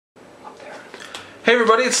Hey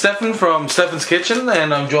everybody, it's Stefan from Stefan's Kitchen,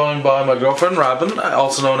 and I'm joined by my girlfriend Robin,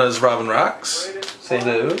 also known as Robin Rocks. Say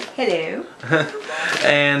hello. Hello.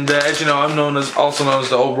 And as you know, I'm also known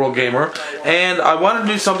as the Old World Gamer, and I wanted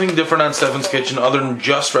to do something different on Stefan's Kitchen other than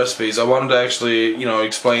just recipes. I wanted to actually,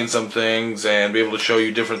 explain some things and be able to show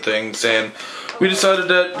you different things, and we decided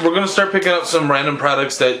that we're going to start picking up some random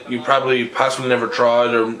products that you probably possibly never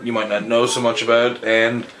tried or you might not know so much about,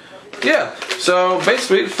 and yeah, so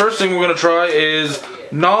basically the first thing we're going to try is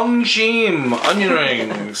Munchies onion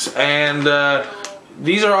rings, and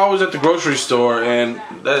these are always at the grocery store, and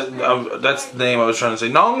that's the name I was trying to say,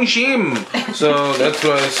 Munchies. So that's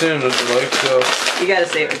what I assumed it was like. So you gotta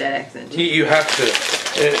say it with that accent. You have to.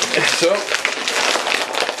 So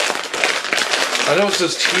I know it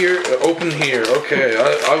says here, open here. Okay,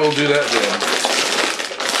 I will do that then.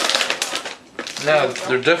 Now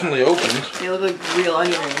they're definitely opened. They look like real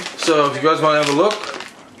onion rings. So if you guys want to have a look,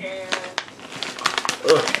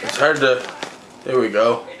 it's hard to. There we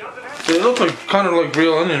go. They look like kind of like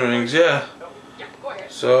real onion rings, yeah.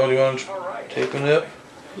 So do you want to take one up?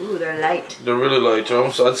 Ooh, they're light. They're really light. They're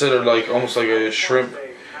almost, I'd say they're like almost like a shrimp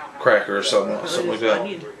cracker or something like that.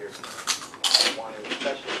 Onion.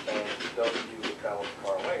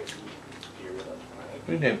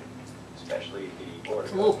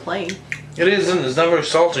 It's a little plain. It is, isn't it? It's not very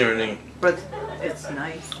salty or anything. But it's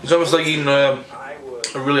nice. It's almost like eating a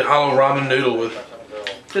really hollow ramen noodle with.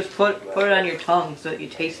 Just put it on your tongue so that you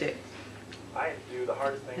taste it.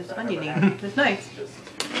 It's oniony. It's nice.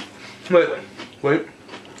 Wait.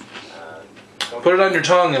 Put it on your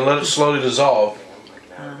tongue and let it slowly dissolve.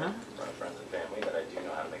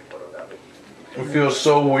 It feels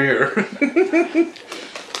so weird.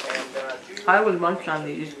 I would munch on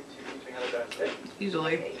these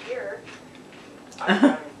easily.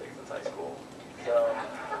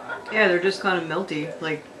 Yeah, they're just kind of melty.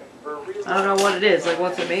 Like, I don't know what it is. Like,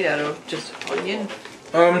 what's it made out of? Just onion?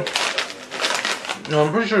 No,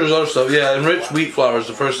 I'm pretty sure there's other stuff. Yeah, enriched wheat flour is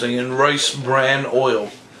the first thing, and rice bran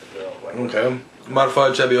oil. Okay.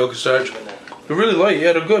 Modified tapioca starch. They're really light.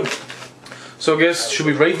 Yeah, they're good. So I guess, should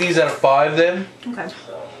we rate these out of 5 then? Okay.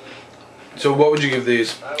 So what would you give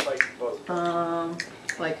these?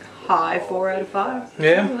 Like high 4 out of 5.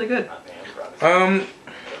 Yeah. Really good. I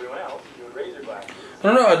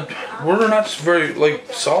don't know. We're not very like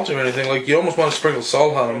salty or anything. Like you almost want to sprinkle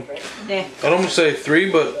salt on them. Yeah. I'd almost say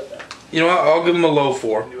 3, but you know what? I'll give them a low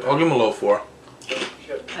 4. I'll give them a low 4.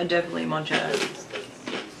 I'd definitely munch on it.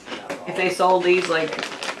 If they sold these like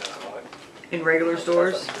in regular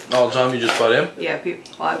stores. All the time you just butt in? Yeah, I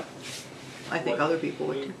think other people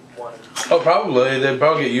would too. Oh, probably. They'd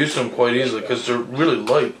probably get used to them quite easily because they're really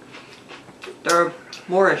light. They're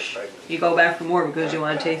moreish. You go back for more because you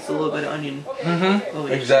want to taste a little bit of onion.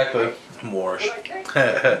 Exactly. Moorish.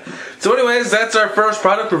 So anyways, that's our first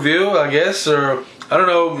product review, I guess. Or, I don't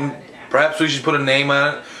know, perhaps we should put a name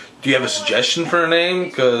on it. Do you have a suggestion for a name?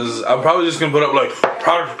 Because I'm probably just going to put up like,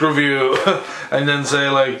 product review. And then say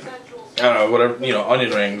like, I don't know, whatever,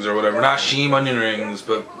 onion rings or whatever. Not Sheem onion rings,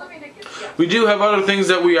 but we do have other things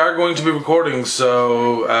that we are going to be recording,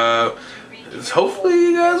 so hopefully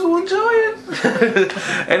you guys will enjoy it.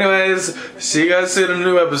 Anyways, see you guys soon in a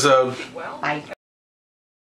new episode. Bye.